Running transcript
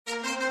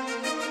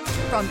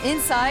from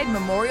inside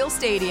Memorial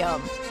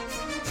Stadium.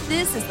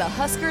 This is the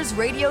Huskers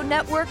Radio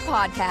Network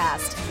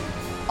podcast.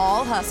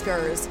 All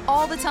Huskers,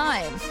 all the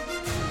time.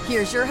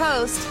 Here's your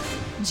host,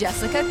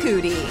 Jessica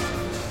Coody.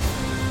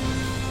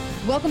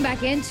 Welcome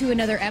back into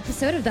another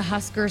episode of the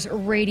Huskers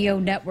Radio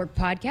Network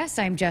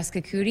podcast. I'm Jessica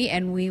Coody,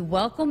 and we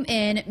welcome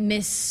in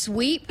Miss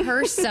Sweep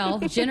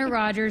herself, Jenna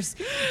Rogers,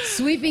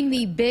 sweeping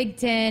the Big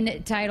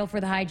Ten title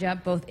for the high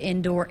jump, both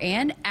indoor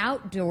and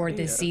outdoor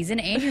this season,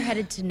 and you're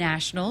headed to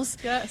nationals.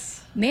 Yes.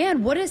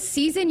 Man, what a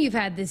season you've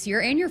had this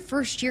year, and your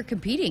first year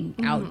competing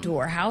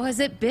outdoor. How has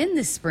it been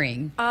this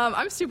spring?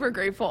 I'm super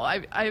grateful.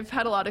 I've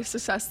had a lot of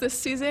success this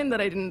season that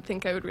I didn't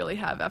think I would really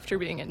have after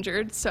being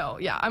injured. So,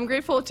 yeah, I'm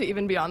grateful to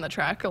even be on the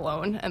track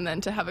alone, and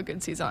then to have a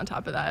good season on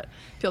top of that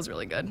feels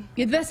really good.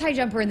 You're the best high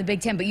jumper in the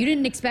Big Ten, but you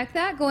didn't expect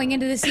that going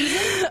into the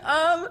season?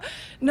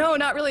 No,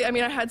 not really. I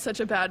mean, I had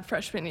such a bad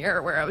freshman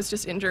year where I was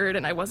just injured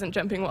and I wasn't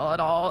jumping well at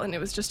all, and it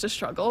was just a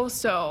struggle.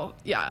 So,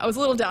 yeah, I was a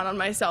little down on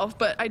myself,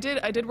 but I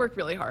did work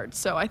really hard.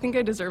 So I think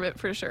I deserve it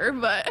for sure.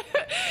 But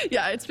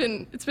yeah, it's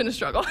been a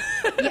struggle.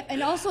 Yeah,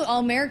 and also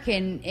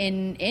All-American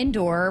in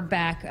indoor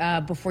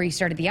back before you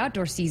started the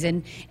outdoor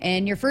season,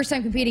 and your first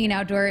time competing in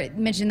outdoor,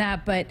 mentioned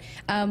that. But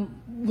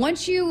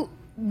once you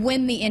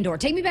win the indoor,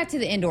 take me back to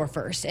the indoor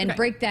first and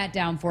break that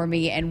down for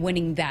me and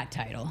winning that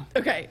title.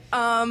 Okay.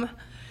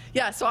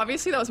 Yeah, so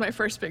obviously that was my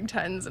first Big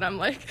Tens, and I'm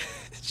like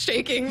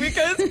shaking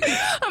because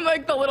I'm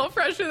like the little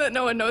freshman that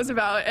no one knows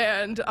about.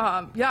 And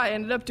yeah, I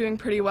ended up doing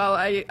pretty well.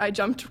 I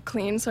jumped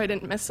clean, so I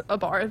didn't miss a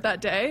bar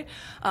that day.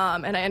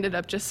 And I ended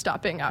up just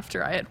stopping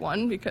after I had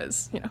won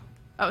because, you know,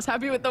 I was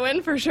happy with the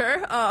win for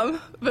sure.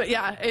 But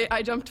yeah,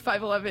 I jumped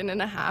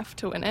 5'11.5"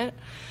 to win it.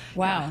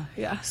 Wow.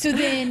 Yeah. So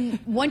then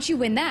once you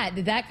win that,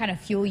 did that kind of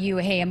fuel you,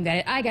 hey,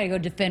 I got to go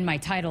defend my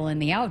title in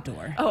the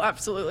outdoor? Oh,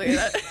 absolutely.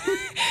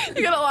 You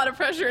get a lot of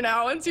pressure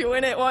now. Once you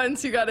win it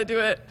once, you got to do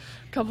it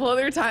a couple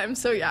other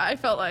times. So yeah, I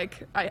felt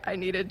like I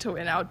needed to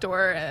win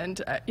outdoor,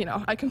 and you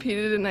know, I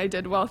competed and I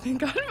did well,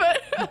 thank God.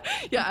 But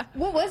yeah.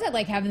 What was it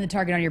like having the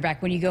target on your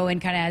back when you go in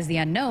kind of as the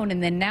unknown,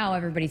 and then now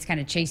everybody's kind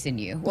of chasing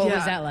you? What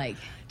was that like?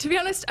 To be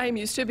honest, I'm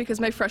used to it because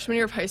my freshman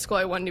year of high school,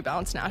 I won New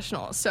Balance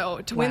Nationals. So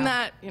to win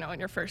that, you know, in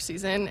your first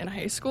season in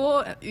high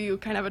school, you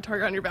kind of have a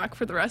target on your back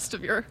for the rest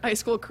of your high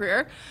school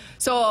career.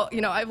 So,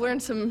 you know, I've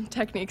learned some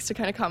techniques to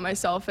kind of calm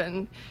myself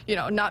and, you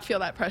know, not feel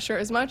that pressure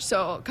as much.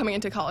 So coming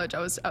into college, I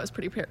was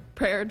pretty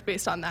prepared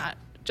based on that,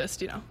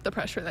 just, you know, the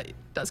pressure that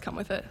does come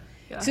with it.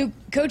 Yeah. So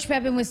Coach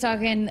Pepin was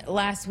talking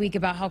last week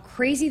about how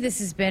crazy this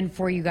has been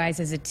for you guys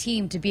as a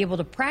team to be able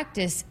to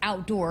practice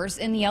outdoors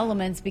in the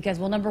elements because,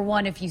 well, number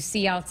one, if you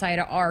see outside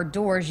of our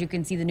doors, you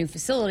can see the new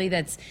facility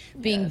that's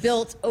being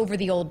built over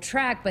the old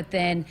track. But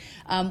then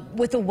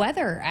with the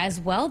weather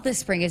as well this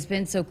spring has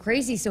been so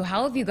crazy. So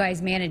how have you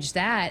guys managed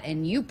that?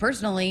 And you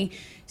personally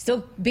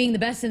still being the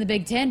best in the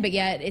Big Ten, but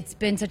yet it's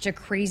been such a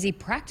crazy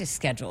practice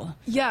schedule.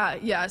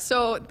 Yeah.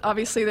 So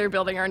obviously they're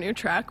building our new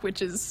track,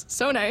 which is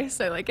so nice.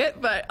 I like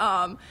it. But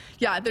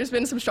yeah, there's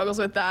been some struggles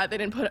with that. They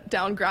didn't put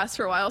down grass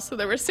for a while, so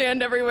there was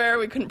sand everywhere.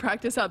 We couldn't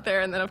practice out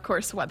there. And then, of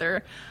course,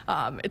 weather.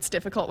 It's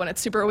difficult when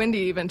it's super windy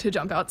even to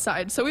jump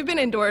outside. So we've been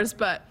indoors,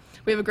 but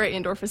we have a great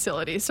indoor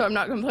facility. So I'm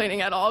not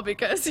complaining at all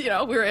because, you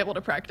know, we were able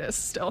to practice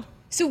still.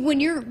 So when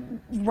you're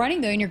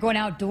running, though, and you're going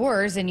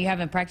outdoors and you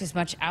haven't practiced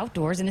much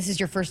outdoors, and this is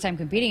your first time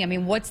competing, I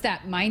mean, what's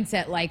that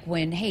mindset like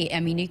when, hey, I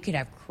mean, you could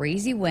have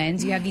crazy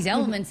winds, you have these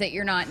elements that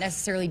you're not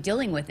necessarily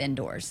dealing with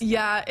indoors?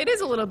 Yeah, it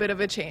is a little bit of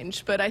a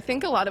change, but I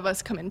think a lot of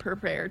us come in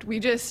prepared.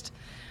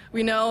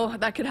 We know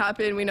that could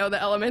happen. We know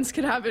the elements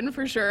could happen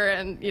for sure.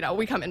 And, you know,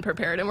 we come in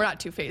prepared and we're not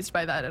too fazed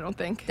by that, I don't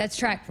think. That's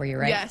track for you,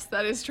 right? Yes,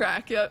 that is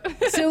track. Yep.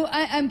 So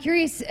I'm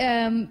curious,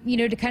 you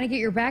know, to kind of get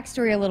your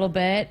backstory a little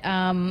bit.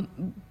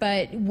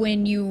 But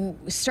when you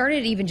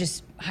started even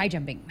just high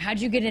jumping, how'd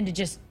you get into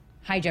just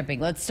high jumping?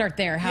 Let's start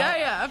there.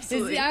 Yeah,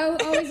 absolutely. I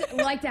always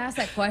like to ask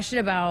that question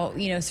about,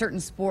 you know, certain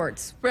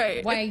sports.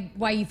 Right.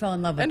 Why you fell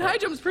in love with it. And high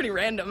jump's pretty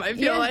random, I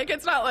feel like.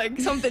 It's not like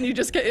something you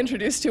just get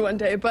introduced to one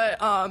day. But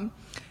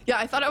yeah,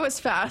 I thought I was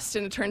fast,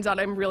 and it turns out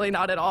I'm really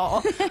not at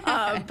all.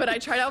 But I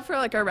tried out for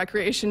like our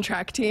recreation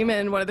track team,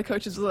 and one of the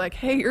coaches was like,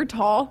 hey, you're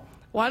tall.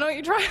 Why don't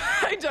you try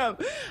high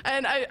jump?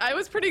 And I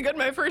was pretty good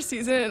my first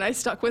season, and I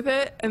stuck with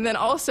it. And then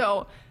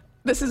also,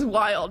 this is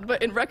wild,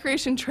 but in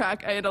recreation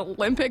track, I had an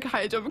Olympic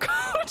high jump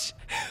coach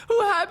who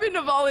happened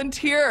to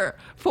volunteer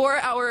for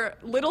our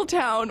little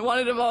town,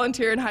 wanted to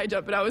volunteer in high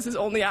jump, and I was his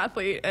only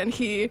athlete, and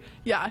he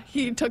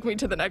took me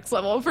to the next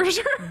level for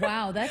sure.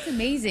 Wow, that's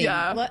amazing.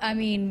 Yeah. I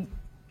mean,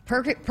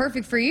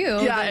 perfect for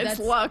you. Yeah, it's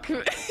luck.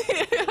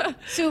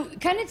 So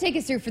kind of take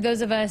us through for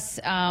those of us,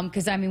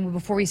 because I mean,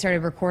 before we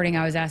started recording,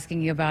 I was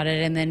asking you about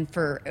it, and then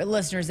for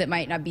listeners that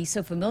might not be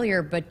so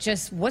familiar, but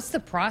just what's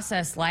the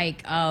process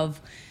like of,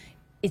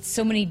 it's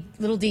so many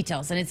little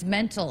details, and it's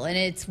mental, and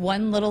it's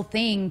one little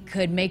thing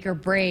could make or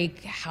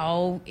break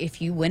how, if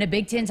you win a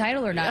Big Ten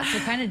title or not. So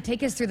kind of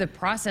take us through the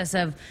process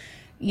of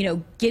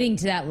getting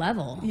to that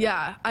level.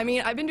 Yeah, I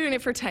mean, I've been doing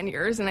it for 10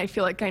 years and I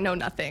feel like I know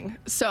nothing.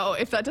 So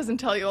if that doesn't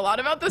tell you a lot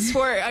about the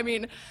sport, I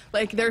mean,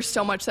 like there's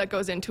so much that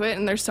goes into it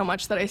and there's so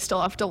much that I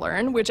still have to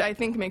learn, which I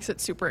think makes it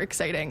super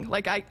exciting.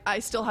 Like I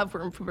still have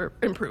room for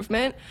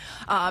improvement.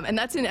 And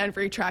that's in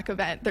every track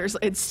event.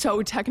 It's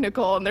so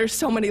technical and there's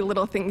so many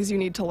little things you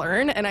need to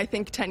learn. And I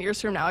think 10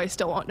 years from now, I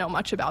still won't know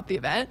much about the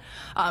event,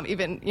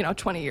 even,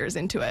 20 years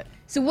into it.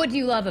 So what do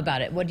you love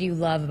about it? What do you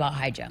love about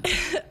high jump?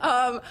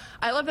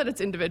 I love that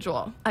it's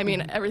individual. I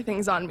mean,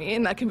 everything's on me,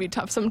 and that can be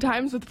tough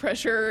sometimes with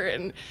pressure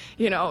and,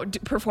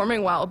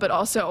 performing well. But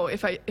also,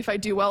 if I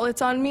do well,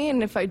 it's on me,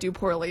 and if I do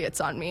poorly, it's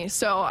on me.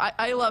 So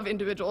I love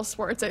individual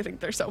sports. I think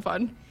they're so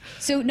fun.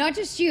 So not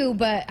just you,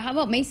 but how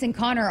about Mason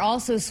Connor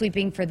also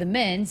sweeping for the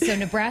men? So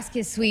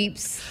Nebraska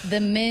sweeps the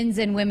men's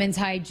and women's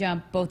high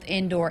jump, both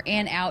indoor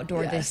and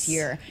outdoor this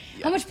year.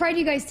 How much pride do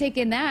you guys take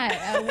in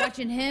that?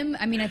 Watching him,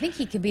 I mean, I think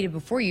he competed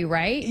before you,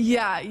 right?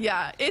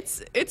 Yeah.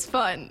 It's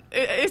fun.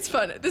 It's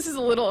fun. This is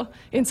a little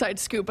inside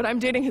scoop, but I'm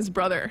dating his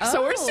brother,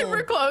 so we're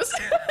super close.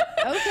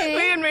 Okay.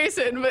 Me and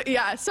Mason, but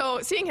yeah, so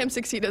seeing him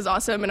succeed is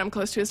awesome, and I'm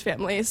close to his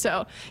family,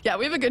 so yeah,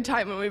 we have a good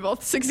time when we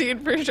both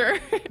succeed for sure.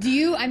 Do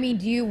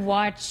you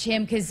watch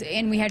him?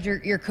 And we had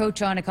your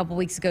coach on a couple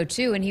weeks ago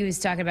too, and he was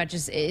talking about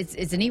just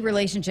it's a neat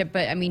relationship,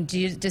 but I mean,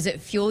 does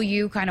it fuel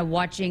you kind of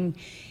watching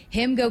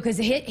him go, because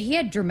he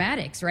had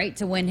dramatics, right,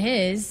 to win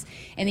his,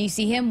 and then you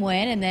see him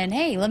win, and then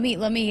hey, let me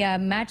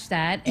match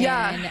that,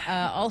 and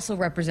also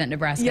represent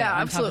Nebraska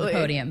on top of the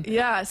podium.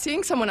 Yeah,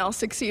 seeing someone else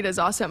succeed is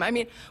awesome. I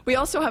mean, we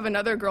also have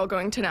another girl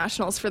going to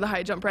nationals for the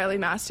high jump, Riley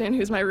Maston,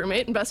 who's my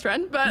roommate and best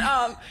friend.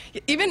 But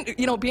even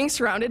being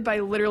surrounded by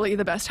literally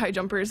the best high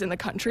jumpers in the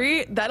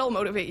country, that'll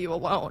motivate you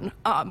alone.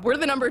 We're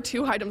the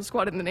 #2 high jump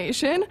squad in the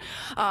nation,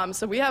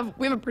 so we have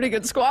a pretty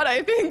good squad,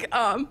 I think.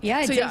 I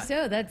think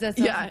so. That's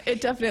awesome. Yeah,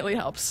 it definitely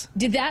helps.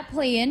 Did that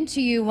play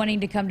into you wanting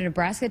to come to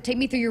Nebraska? Take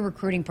me through your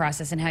recruiting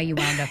process and how you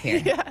wound up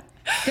here. Yeah.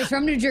 Because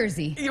from New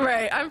Jersey.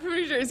 Right, I'm from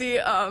New Jersey.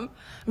 I'm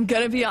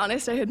going to be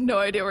honest, I had no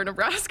idea where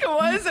Nebraska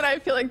was, and I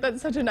feel like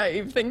that's such a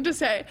naive thing to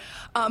say.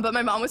 But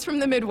my mom was from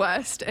the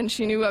Midwest, and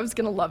she knew I was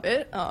going to love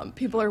it.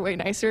 People are way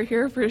nicer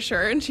here for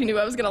sure, and she knew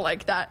I was going to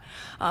like that.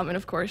 And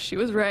of course, she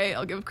was right.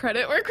 I'll give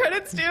credit where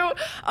credit's due.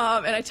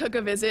 And I took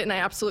a visit, and I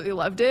absolutely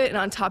loved it. And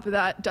on top of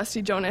that,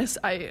 Dusty Jonas,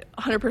 I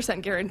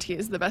 100% guarantee,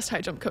 is the best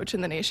high jump coach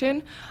in the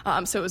nation.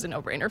 So it was a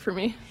no-brainer for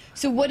me.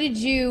 So what did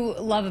you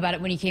love about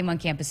it when you came on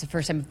campus the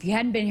first time? If you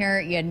hadn't been here,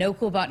 you had no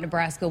clue about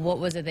Nebraska, what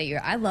was it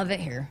that I love it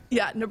here?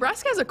 Yeah,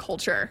 Nebraska has a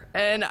culture,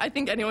 and I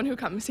think anyone who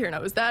comes here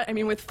knows that. I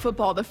mean, with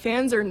football, the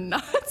fans are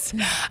nuts.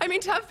 I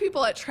mean, to have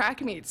people at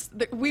track meets,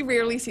 we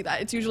rarely see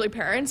that. It's usually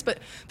parents, but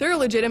there are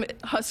legitimate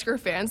Husker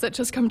fans that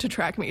just come to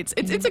track meets.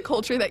 It's a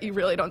culture that you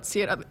really don't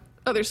see at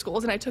other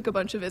schools, and I took a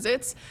bunch of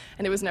visits,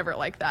 and it was never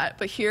like that.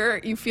 But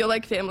here, you feel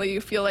like family,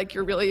 you feel like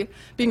you're really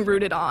being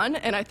rooted on,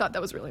 and I thought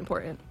that was really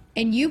important.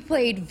 And you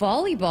played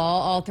volleyball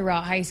all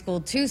throughout high school,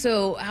 too.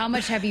 So how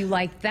much have you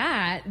liked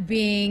that,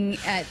 being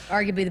at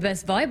arguably the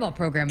best volleyball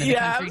program in the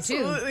country, too? Yeah,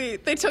 absolutely.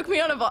 They took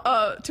me on to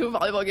a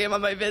volleyball game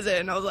on my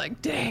visit, and I was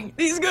like, dang,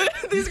 these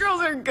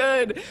girls are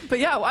good. But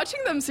yeah,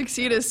 watching them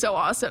succeed is so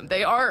awesome.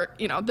 They are,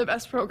 the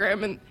best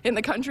program in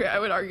the country, I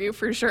would argue,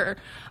 for sure.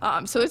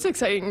 So it's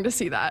exciting to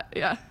see that,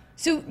 yeah.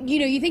 So,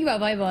 you think about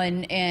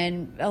volleyball,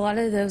 and a lot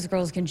of those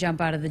girls can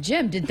jump out of the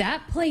gym. Did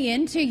that play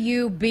into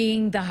you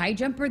being the high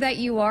jumper that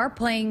you are,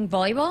 playing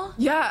volleyball?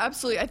 Yeah,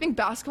 absolutely. I think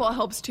basketball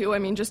helps, too. I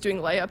mean, just doing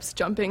layups,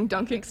 jumping,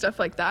 dunking, stuff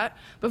like that.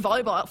 But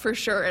volleyball, for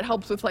sure, it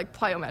helps with,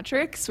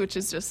 plyometrics, which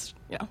is just,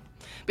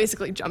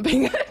 basically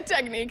jumping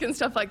technique and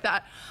stuff like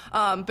that.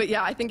 But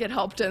yeah, I think it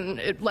helped, and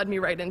it led me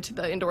right into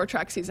the indoor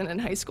track season in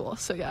high school.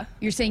 So yeah.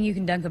 You're saying you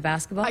can dunk a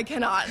basketball? I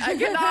cannot.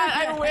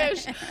 I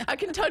wish. I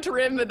can touch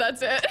rim, but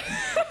that's it.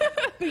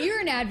 You're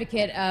an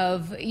advocate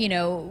of,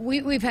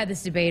 we've had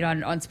this debate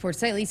on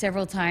Sports Nightly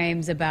several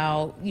times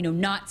about,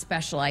 not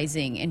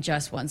specializing in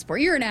just one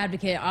sport. You're an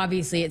advocate,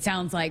 obviously, it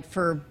sounds like,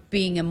 for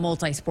being a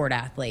multi-sport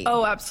athlete.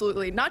 Oh,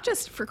 absolutely. Not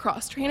just for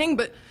cross training,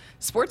 but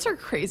sports are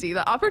crazy.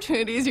 The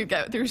opportunities you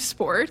get through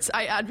sports,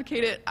 I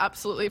advocate it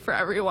absolutely for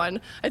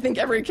everyone. I think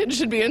every kid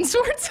should be in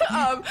sports.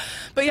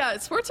 But yeah,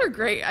 sports are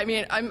great. I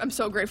mean, I'm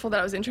so grateful that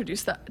I was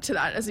introduced to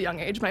that as a young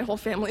age. My whole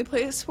family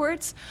plays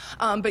sports.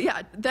 But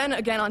yeah, then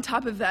again, on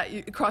top of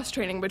that,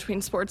 cross-training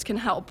between sports can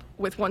help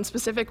with one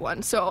specific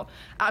one. So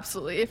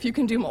absolutely, if you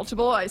can do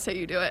multiple, I say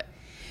you do it.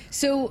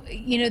 So,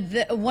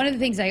 one of the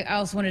things I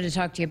also wanted to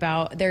talk to you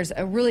about, there's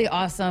a really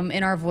awesome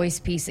In Our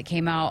Voice piece that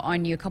came out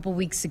on you a couple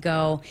weeks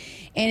ago,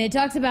 and it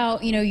talks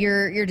about,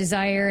 your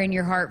desire and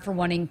your heart for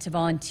wanting to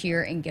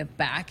volunteer and give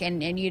back,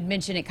 and you had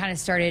mentioned it kind of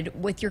started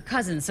with your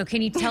cousins. So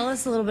can you tell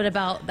us a little bit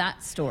about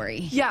that story?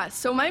 Yeah,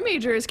 so my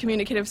major is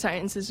communicative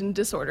sciences and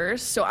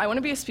disorders, so I want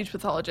to be a speech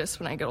pathologist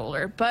when I get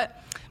older,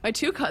 but my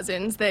two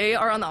cousins, they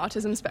are on the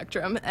autism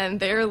spectrum, and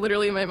they're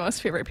literally my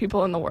most favorite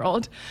people in the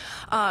world.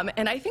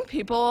 And I think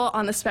people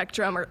on the spectrum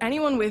spectrum or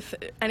anyone with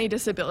any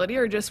disability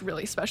are just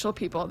really special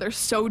people. They're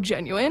so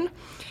genuine,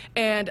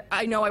 and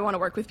I know I want to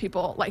work with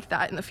people like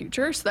that in the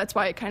future, so that's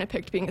why I kind of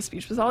picked being a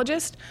speech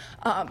pathologist.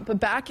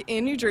 But back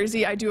in New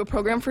Jersey, I do a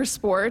program for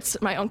sports.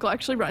 My uncle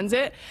actually runs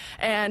it,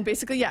 and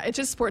basically, yeah, it's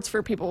just sports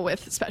for people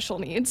with special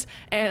needs,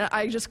 and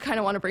I just kind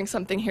of want to bring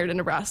something here to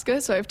Nebraska,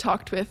 so I've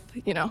talked with,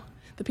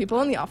 the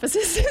people in the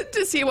offices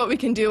to see what we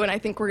can do, and I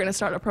think we're going to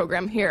start a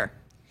program here.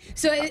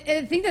 So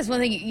I think that's one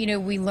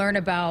thing, we learn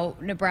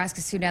about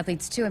Nebraska student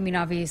athletes too. I mean,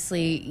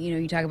 obviously,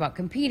 you talk about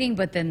competing,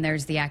 but then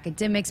there's the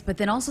academics, but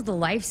then also the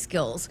life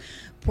skills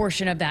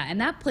portion of that. And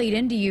that played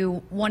into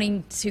you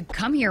wanting to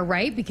come here,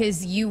 right?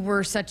 Because you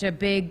were such a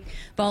big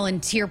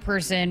volunteer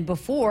person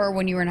before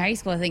when you were in high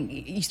school. I think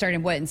you started,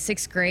 in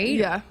 6th grade?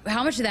 Yeah.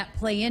 How much did that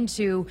play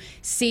into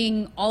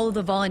seeing all of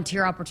the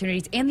volunteer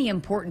opportunities and the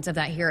importance of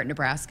that here at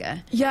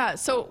Nebraska? Yeah,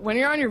 so when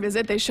you're on your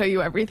visit, they show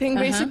you everything,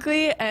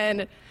 basically,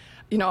 and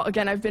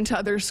again, I've been to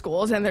other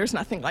schools, and there's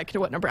nothing like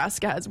what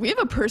Nebraska has. We have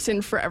a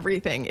person for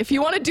everything. If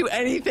you want to do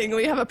anything,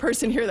 we have a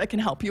person here that can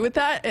help you with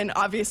that, and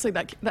obviously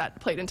that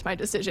played into my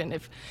decision.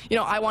 If,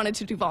 I wanted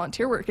to do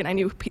volunteer work, and I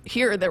knew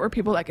here there were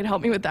people that could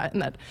help me with that,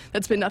 and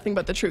that's been nothing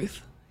but the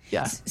truth.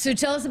 Yeah. So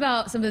tell us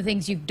about some of the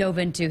things you've dove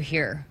into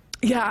here.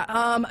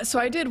 Yeah, so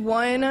I did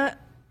one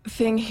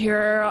thing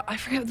here, I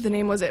forget what the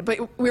name was, but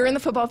we were in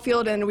the football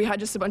field and we had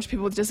just a bunch of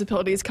people with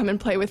disabilities come and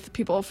play with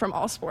people from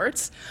all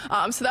sports.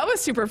 So that was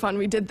super fun.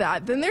 We did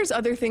that. Then there's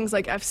other things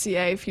like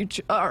FCA,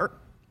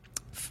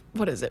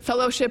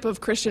 Fellowship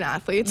of Christian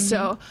Athletes.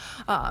 So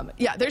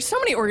there's so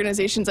many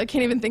organizations. I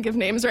can't even think of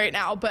names right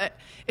now, but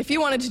if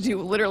you wanted to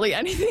do literally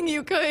anything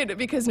you could,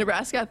 because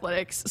Nebraska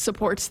Athletics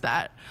supports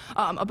that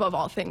above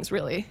all things,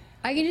 really.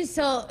 I can just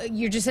tell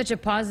you're just such a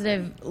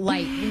positive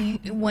light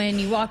when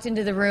you walked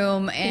into the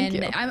room,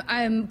 and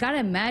I'm gotta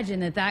imagine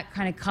that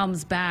kind of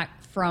comes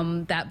back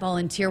from that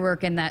volunteer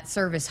work and that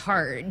service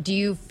heart. Do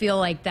you feel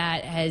like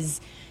that has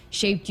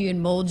shaped you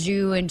and molded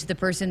you into the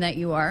person that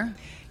you are?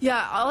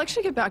 Yeah, I'll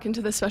actually get back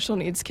into the special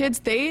needs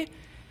kids.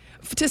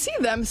 To see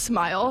them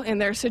smile in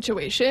their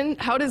situation,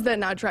 how does that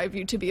not drive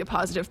you to be a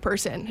positive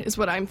person, is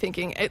what I'm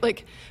thinking.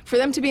 For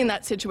them to be in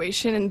that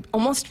situation and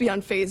almost be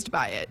unfazed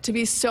by it, to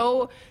be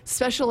so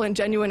special and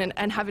genuine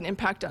and have an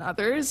impact on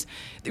others,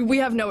 we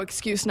have no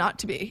excuse not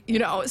to be,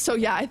 So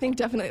yeah, I think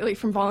definitely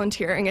from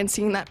volunteering and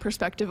seeing that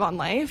perspective on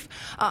life,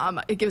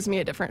 it gives me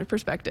a different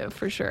perspective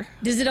for sure.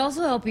 Does it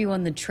also help you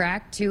on the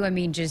track too? I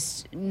mean,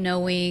 just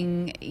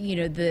knowing,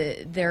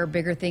 there are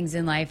bigger things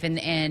in life,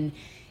 and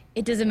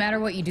it doesn't matter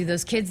what you do.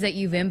 Those kids that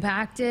you've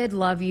impacted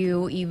love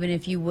you even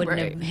if you wouldn't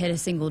have hit a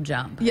single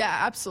jump. Yeah,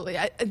 absolutely.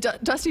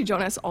 Dusty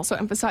Jonas also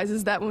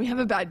emphasizes that when we have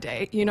a bad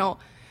day,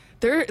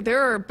 there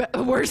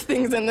are worse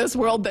things in this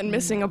world than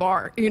missing a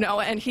bar,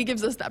 and he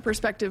gives us that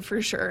perspective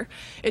for sure.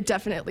 It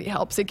definitely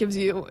helps. It gives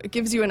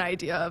you an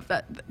idea of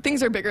that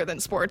things are bigger than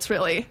sports,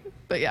 really.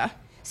 But yeah.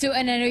 So,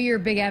 and I know you're a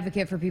big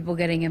advocate for people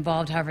getting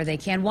involved however they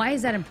can. Why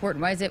is that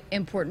important? Why is it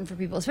important for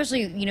people,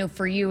 especially,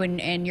 for you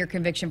and your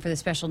conviction for the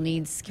special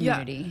needs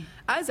community? Yeah.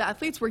 As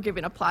athletes, we're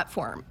given a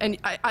platform, and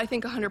I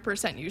think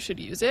 100% you should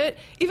use it.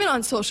 Even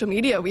on social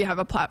media, we have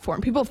a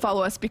platform. People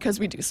follow us because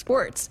we do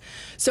sports.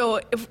 So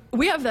if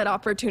we have that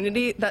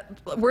opportunity, that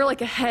we're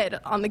ahead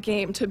on the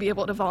game to be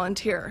able to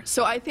volunteer.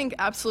 So I think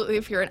absolutely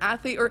if you're an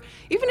athlete, or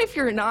even if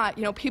you're not,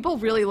 people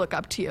really look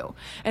up to you.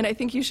 And I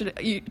think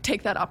you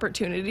take that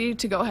opportunity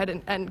to go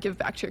ahead and give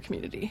back to your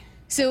community.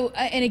 So,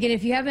 and again,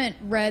 if you haven't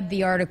read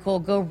the article,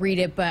 go read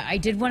it. But I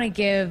did want to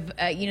give,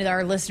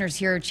 our listeners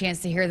here a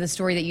chance to hear the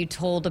story that you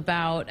told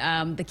about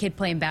the kid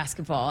playing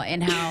basketball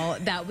and how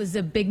that was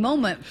a big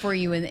moment for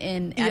you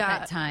at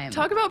that time.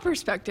 Talk about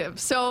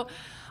perspective. So,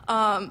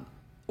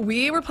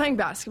 we were playing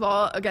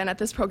basketball, again, at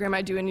this program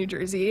I do in New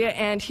Jersey,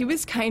 and he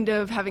was kind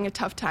of having a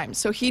tough time.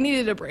 So he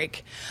needed a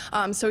break.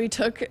 So he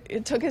took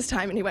his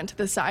time and he went to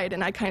the side,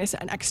 and I kind of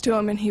sat next to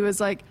him, and he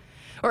was like,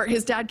 or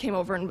his dad came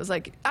over and was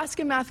like, ask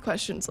him math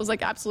questions. I was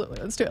like,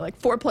 absolutely, let's do it,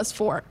 4 +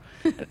 4.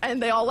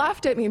 And they all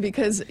laughed at me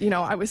because,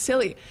 I was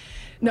silly.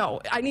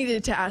 No, I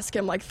needed to ask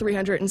him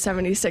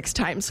 376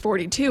 times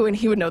 42, and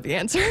he would know the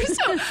answer.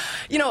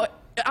 So,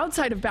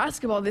 outside of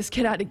basketball, this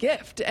kid had a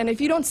gift. And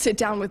if you don't sit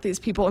down with these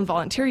people and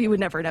volunteer, you would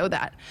never know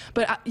that.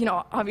 But,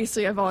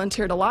 obviously I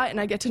volunteered a lot, and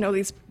I get to know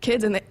these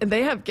kids, and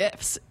they have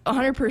gifts,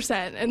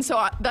 100%. And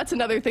so that's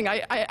another thing.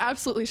 I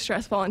absolutely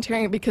stress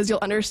volunteering because you'll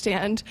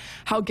understand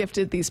how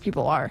gifted these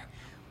people are.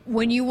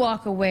 When you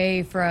walk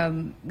away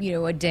from,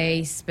 a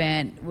day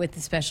spent with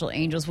the Special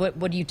Angels,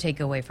 what do you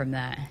take away from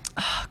that?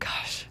 Oh,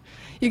 gosh.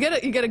 You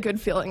get a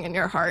good feeling in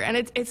your heart, and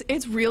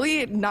it's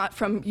really not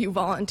from you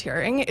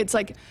volunteering. It's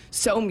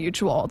so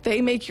mutual.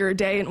 They make your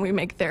day, and we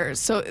make theirs.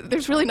 So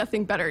there's really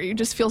nothing better. You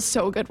just feel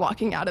so good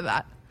walking out of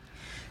that.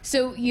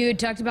 So you had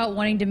talked about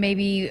wanting to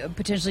maybe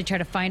potentially try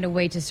to find a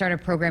way to start a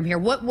program here.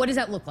 What does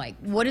that look like?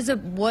 What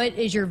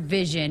is your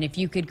vision if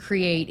you could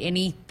create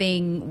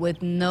anything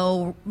with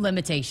no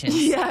limitations?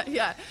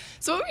 Yeah.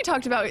 So what we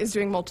talked about is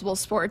doing multiple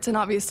sports, and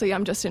obviously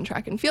I'm just in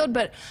track and field,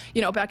 but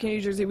back in New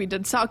Jersey we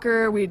did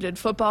soccer, we did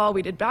football,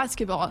 we did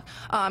basketball.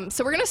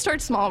 So we're going to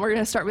start small. We're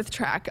going to start with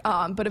track,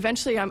 but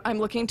eventually I'm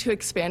looking to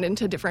expand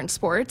into different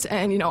sports,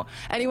 and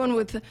anyone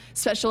with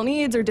special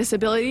needs or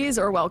disabilities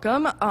are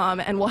welcome,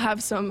 and we'll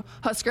have some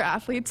Husker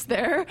athletes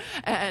there,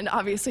 and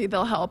obviously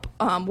they'll help.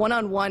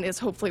 One-on-one is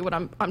hopefully what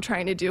I'm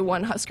trying to do,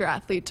 one Husker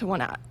athlete to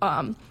one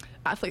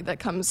athlete that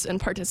comes and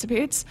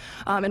participates,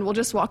 and we'll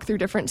just walk through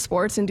different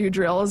sports and do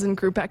drills and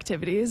group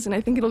activities, and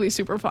I think it'll be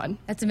super fun.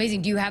 That's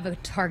amazing. Do you have a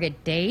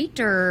target date,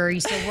 or are you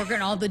still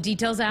working all the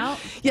details out?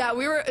 Yeah,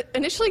 we were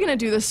initially going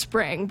to do this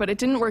spring, but it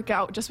didn't work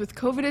out just with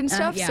COVID and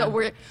stuff, so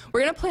we're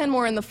going to plan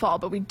more in the fall,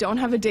 but we don't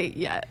have a date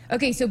yet.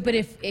 Okay, so but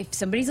if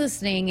somebody's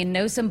listening and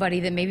knows somebody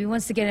that maybe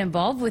wants to get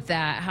involved with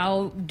that,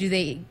 how do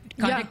they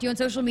contact you on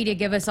social media?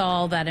 Give us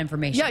all that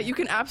information. Yeah, you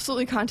can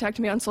absolutely contact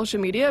me on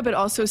social media, but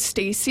also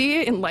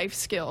Stacy in Life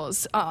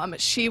Skills.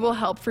 She will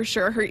help for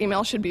sure. Her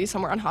email should be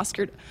somewhere on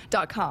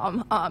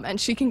husker.com, and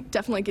she can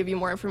definitely give you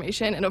more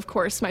information. And of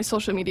course, my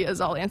social media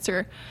is I'll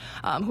answer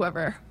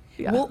whoever.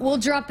 Yeah. We'll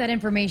drop that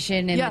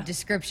information in the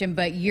description,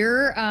 but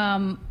your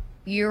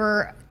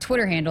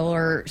Twitter handle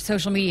or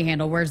social media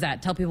handle, where's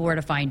that? Tell people where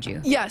to find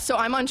you. Yeah, so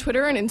I'm on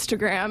Twitter and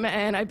Instagram,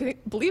 and I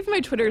believe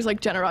my Twitter is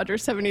like Jenna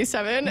Rogers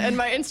 77, and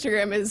my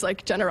Instagram is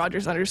like Jenna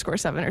Rogers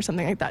 _7 or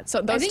something like that.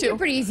 So those I think two. You're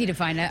pretty easy to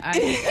find.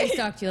 I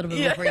stalked you a little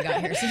bit before you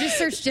got here, so just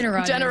search Jenna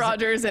Rogers. Jenna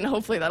Rogers, and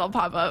hopefully that'll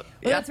pop up.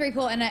 Well, that's very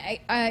cool, and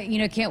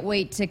I can't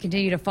wait to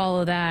continue to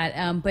follow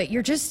that. But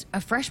you're just a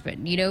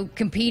freshman,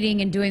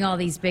 competing and doing all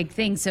these big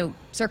things. So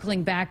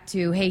circling back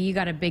to, hey, you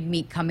got a big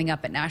meet coming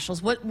up at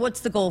Nationals.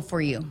 What's the goal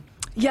for you?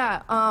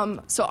 Yeah,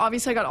 so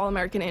obviously I got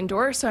All-American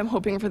indoor, so I'm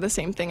hoping for the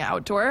same thing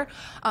outdoor.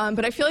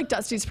 But I feel like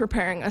Dusty's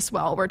preparing us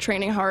well. We're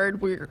training hard.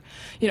 We're,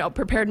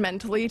 prepared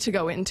mentally to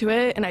go into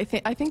it, and I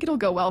think it'll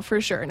go well for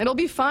sure. And it'll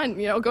be fun.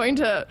 Going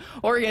to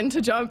Oregon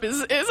to jump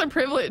is a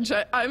privilege.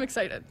 I'm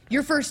excited.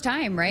 Your first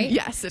time, right?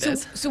 Yes, it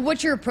is. So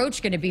what's your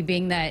approach going to be,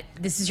 being that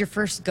this is your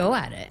first go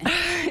at it?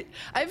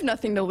 I have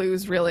nothing to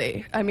lose,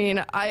 really. I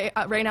mean,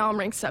 right now I'm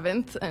ranked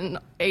 7th, and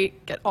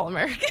 8 get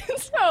All-American.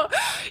 So,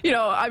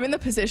 I'm in the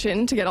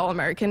position to get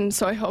All-American,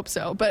 so I hope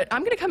so. But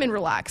I'm going to come in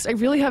relaxed. I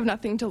really have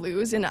nothing to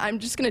lose, and I'm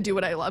just going to do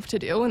what I love to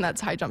do, and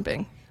that's high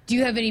jumping. Do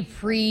you have any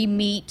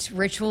pre-meet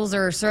rituals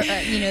or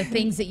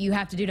things that you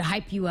have to do to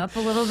hype you up a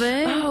little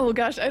bit? Oh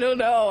gosh, I don't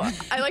know.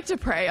 I like to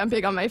pray. I'm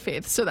big on my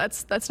faith, so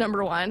that's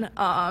number one.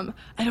 I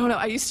don't know.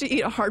 I used to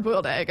eat a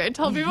hard-boiled egg. I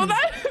tell people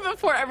that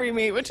before every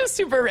meet, which is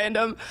super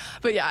random.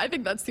 But yeah, I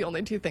think that's the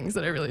only 2 things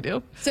that I really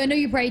do. So I know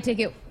you probably take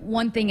it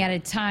one thing at a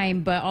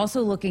time, but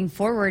also looking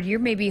forward,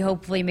 you're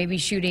hopefully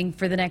shooting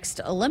for the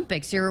next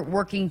Olympics. You're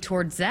working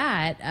towards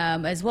that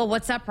as well.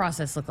 What's that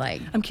process look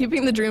like? I'm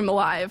keeping the dream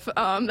alive.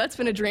 That's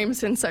been a dream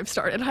since I've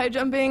started high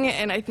jumping,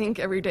 and I think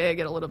every day I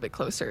get a little bit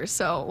closer.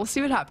 So we'll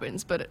see what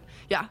happens. But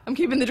yeah, I'm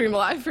keeping the dream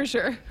alive for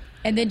sure.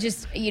 And then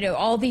just,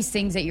 all these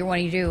things that you're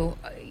wanting to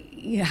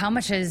do, how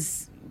much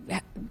has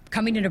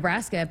coming to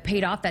Nebraska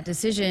paid off that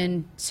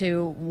decision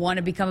to want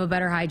to become a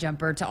better high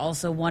jumper, to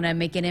also want to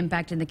make an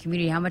impact in the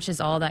community? How much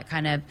has all that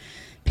kind of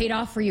paid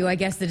off for you, I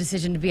guess, the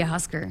decision to be a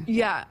Husker?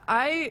 Yeah,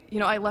 I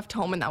left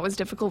home, and that was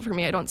difficult for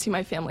me. I don't see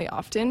my family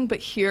often, but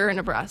here in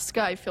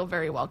Nebraska, I feel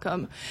very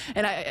welcome,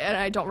 and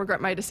I don't regret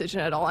my decision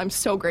at all. I'm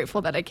so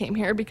grateful that I came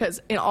here,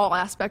 because in all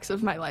aspects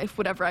of my life,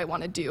 whatever I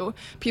want to do,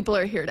 people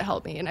are here to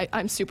help me, and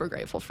I'm super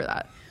grateful for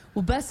that.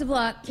 Well, best of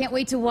luck. Can't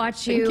wait to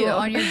watch you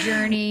on your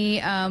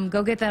journey.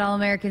 Go get that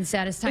All-American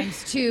status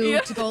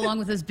 ×2 to go along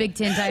with those Big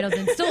Ten titles,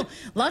 and still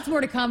lots more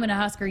to come in a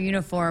Husker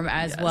uniform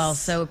as well.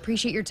 So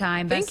appreciate your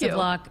time. Best of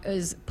luck. It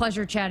was a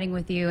pleasure chatting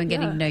with you and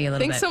getting to know you a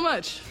little bit. Thanks so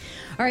much.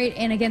 All right,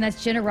 and again,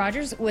 that's Jenna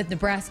Rogers with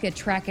Nebraska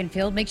Track and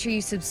Field. Make sure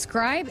you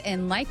subscribe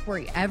and like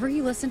wherever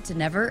you listen to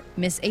never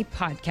miss a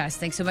podcast.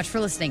 Thanks so much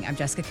for listening. I'm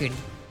Jessica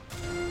Coody.